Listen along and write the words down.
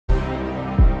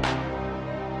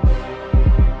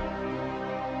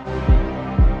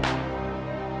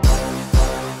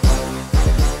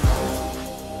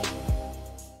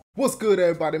What's good,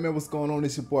 everybody, man? What's going on?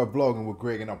 It's your boy Vlogging with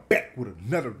Greg, and I'm back with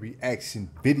another reaction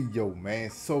video,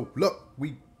 man. So look,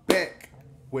 we back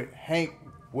with Hank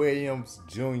Williams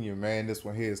Jr., man. This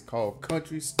one here is called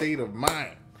Country State of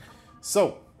Mind.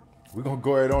 So we're gonna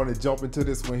go ahead on and jump into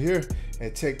this one here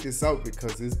and check this out,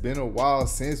 because it's been a while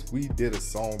since we did a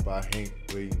song by Hank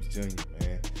Williams Jr.,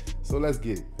 man. So let's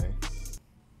get it, man.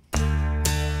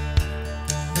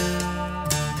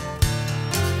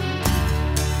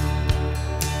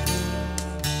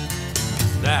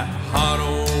 That hot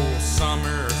old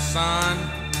summer sun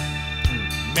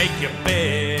make you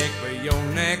beg for your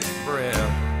next breath.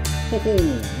 Oh,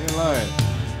 you ain't lying.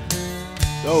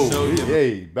 Oh,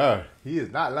 hey, bro, he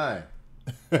is not lying.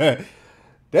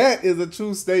 That is a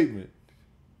true statement.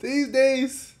 These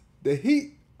days, the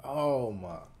heat, oh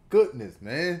my goodness,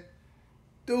 man.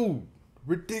 Dude,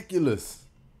 ridiculous.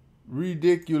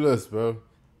 Ridiculous, bro.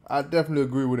 I definitely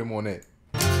agree with him on that.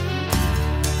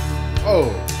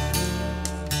 Oh.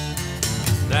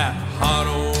 That hot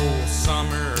old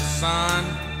summer sun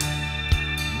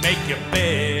make you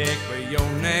beg for your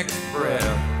next breath.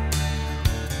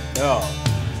 Yeah.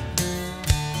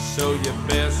 So you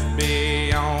best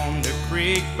be on the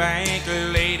creek bank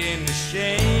laid in the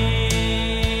shade,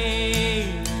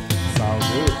 Sounds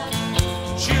good.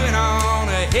 chewing on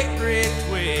a hickory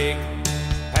twig.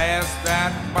 Pass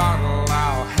that bottle,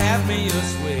 I'll have me a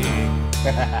swig.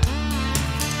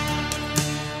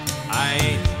 I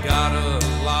ain't got a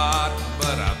lot,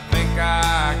 but I think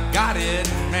I got it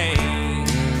made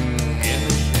in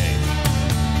the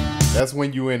shade. That's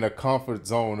when you're in the comfort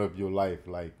zone of your life.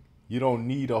 Like, you don't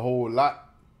need a whole lot,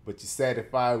 but you're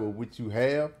satisfied with what you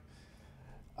have.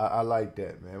 I like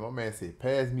that, man. My man said,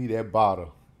 pass me that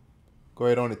bottle. Go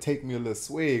ahead on and take me a little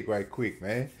swig right quick,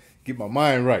 man. Get my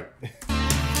mind right.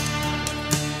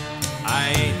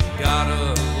 I ain't got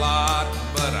a lot,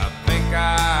 but I think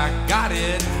I got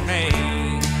it made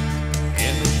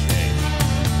in the shade.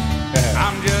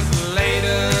 I'm just laid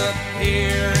up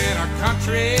here in a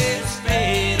country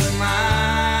state of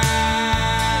mind,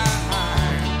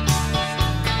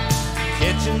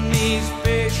 catching these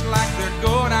fish like they're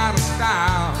going out of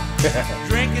style,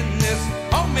 drinking this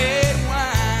homemade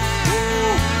wine.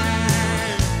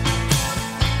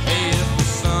 Hey, if the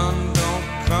sun don't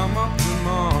come up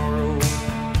tomorrow,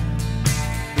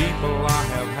 people, I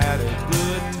have had a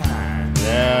good time.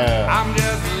 Yeah. I'm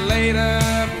just laid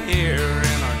up here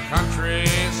in a country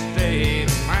state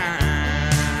of mind.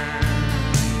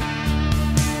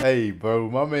 Hey, bro,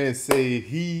 my man say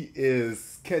he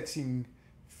is catching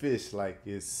fish like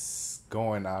it's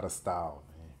going out of style,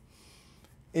 man.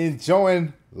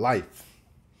 Enjoying life.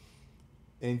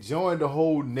 Enjoying the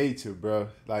whole nature, bro.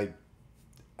 Like,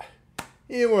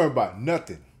 he ain't worrying about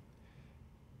nothing.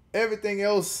 Everything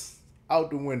else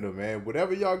out the window, man.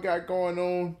 Whatever y'all got going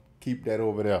on, keep that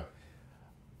over there.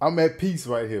 I'm at peace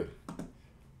right here.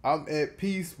 I'm at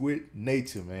peace with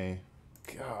nature, man.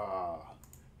 God.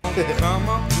 Come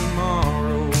up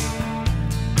tomorrow,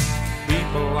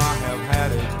 people, I have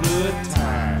had a good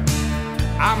time.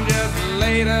 I'm just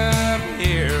laid up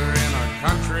here in a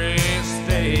country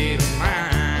state of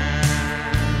mind.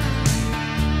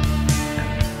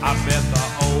 I bet the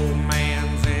old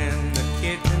man's in the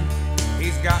kitchen.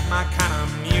 He's got my kind of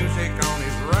music on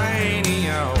his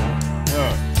radio.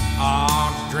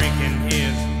 Drinking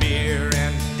his beer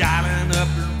and dialing up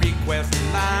the request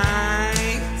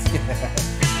lines.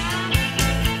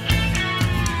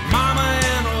 Mama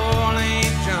and old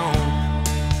Aunt Joan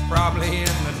probably in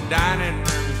the dining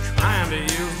room trying to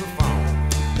use the phone.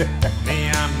 Me,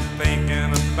 I'm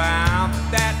thinking about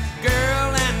that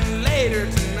girl and later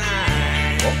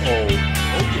tonight. Uh-oh.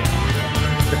 Oh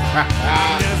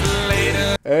yeah. Just later.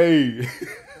 Hey.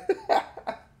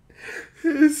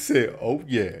 He said, oh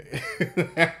yeah.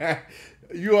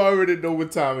 You already know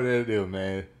what time it is,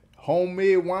 man.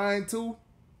 Homemade wine too.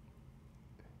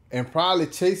 And probably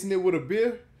chasing it with a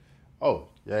beer. Oh,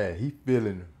 yeah, he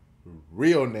feeling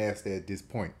real nasty at this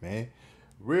point, man.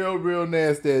 Real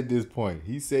nasty at this point.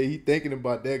 He said he thinking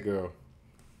about that girl.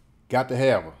 Got to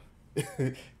have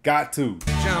her. Got to.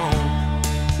 Joan,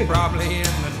 probably in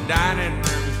the dining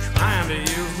room trying to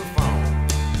use the phone.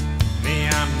 Me,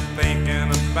 I'm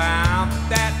thinking about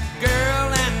that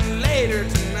girl and later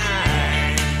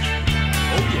tonight.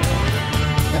 Oh yeah.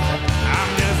 I'm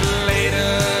just laid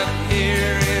up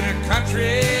here in a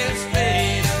country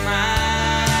state of mind.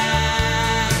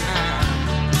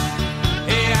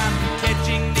 Hey, I'm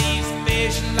catching these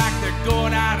fish like they're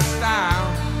going out of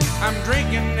style. I'm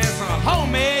drinking this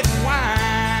homemade wine.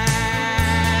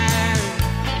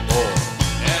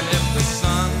 And if the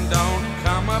sun don't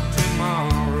come up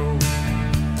tomorrow,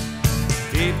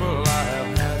 people, I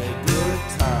have had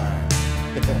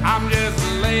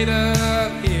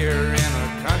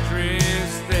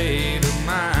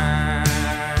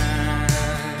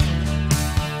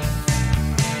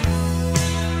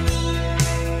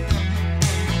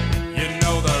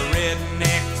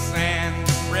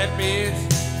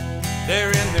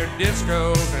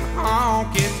discos and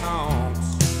honky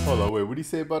tonks. Hold on, wait. What did he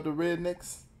say about the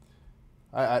rednecks?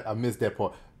 I missed that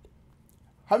part.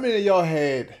 How many of y'all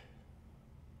had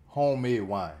homemade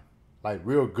wine? Like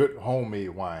real good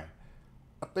homemade wine?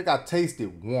 I think I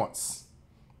tasted once.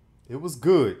 It was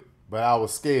good, but I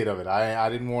was scared of it. I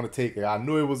didn't want to take it. I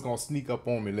knew it was going to sneak up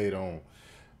on me later on.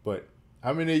 But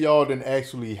how many of y'all done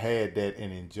actually had that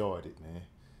and enjoyed it, man?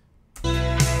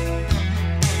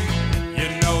 You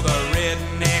know the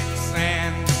rednecks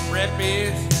and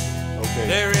preppies. Okay.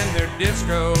 They're in their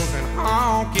discos and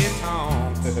honky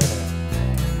tonks.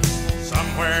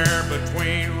 Somewhere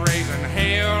between raising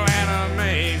hell and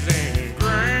amazing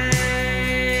grace.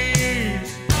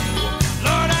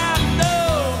 Lord, I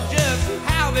know just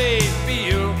how they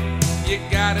feel. You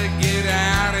gotta get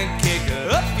out and kick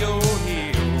up your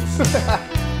heels.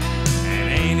 And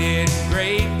ain't it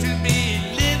great to be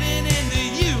living in the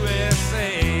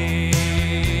USA?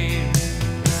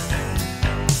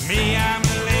 Me, I'm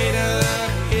laid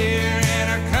up here in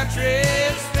a country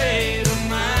state of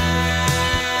mind,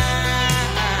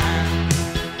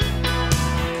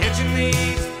 catching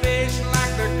these fish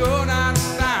like they're going out of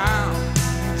style,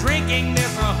 drinking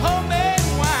this homemade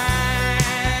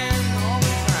wine all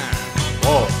the time.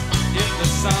 Oh, If the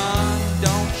sun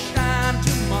don't shine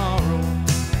tomorrow,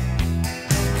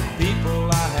 people,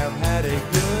 I have had a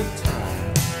good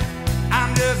time.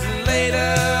 I'm just laid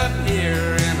up here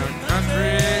in a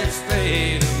country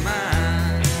state of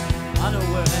mind. I know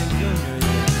where Hank Jr.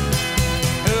 is.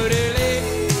 Oh-de-lay,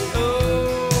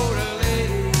 oh-de-lay,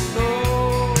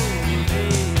 oh-de-lay.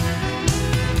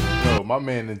 no, my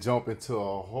man done jump into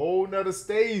a whole nother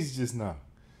stage just now.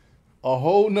 A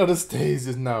whole nother stage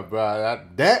just now, bro.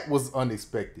 That was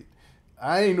unexpected.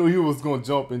 I ain't know he was gonna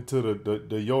jump into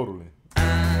the yodeling.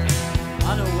 I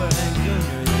know where Hank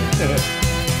Jr. is.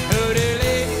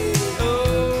 Oh-de-lay,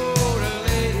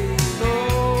 oh-de-lay,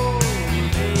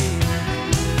 oh-de-lay.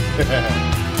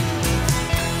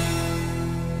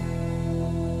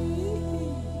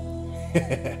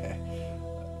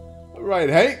 All right,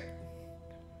 Hank.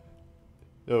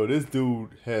 Yo, this dude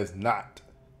has not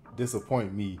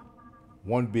disappointed me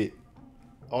one bit.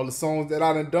 All the songs that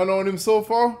I done on him so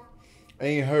far, I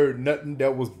ain't heard nothing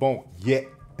that was bunk yet.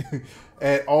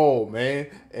 At all, man.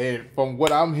 And from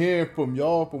what I'm hearing from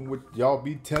y'all, from what y'all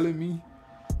be telling me,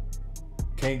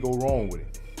 can't go wrong with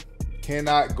it.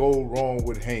 Cannot go wrong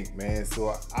with Hank, man.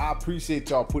 So I appreciate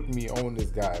y'all putting me on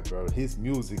this guy, bro. His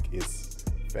music is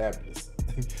fabulous.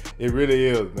 It really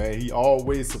is, man. He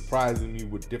always surprising me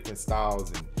with different styles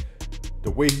and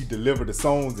the way he delivered the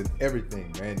songs and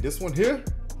everything, man. This one here,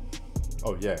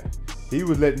 oh yeah, he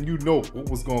was letting you know what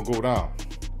was gonna go down.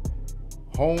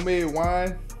 Homemade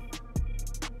wine,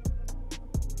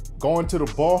 going to the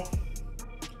bar,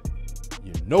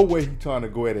 you know where he trying to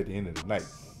go at the end of the night.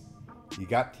 He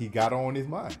got on his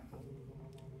mind.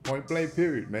 Point blank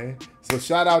period, man. So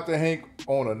shout out to Hank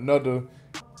on another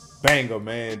banger,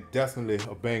 man. Definitely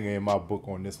a banger in my book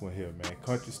on this one here, man.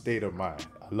 Country State of Mind.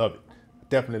 I love it.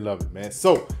 Definitely love it, man.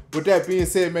 So with that being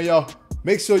said, man, y'all,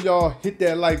 make sure y'all hit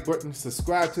that like button.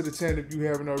 Subscribe to the channel if you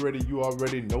haven't already. You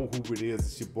already know who it is.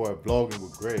 It's your boy Vlogging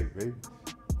with Greg, baby.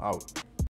 Out.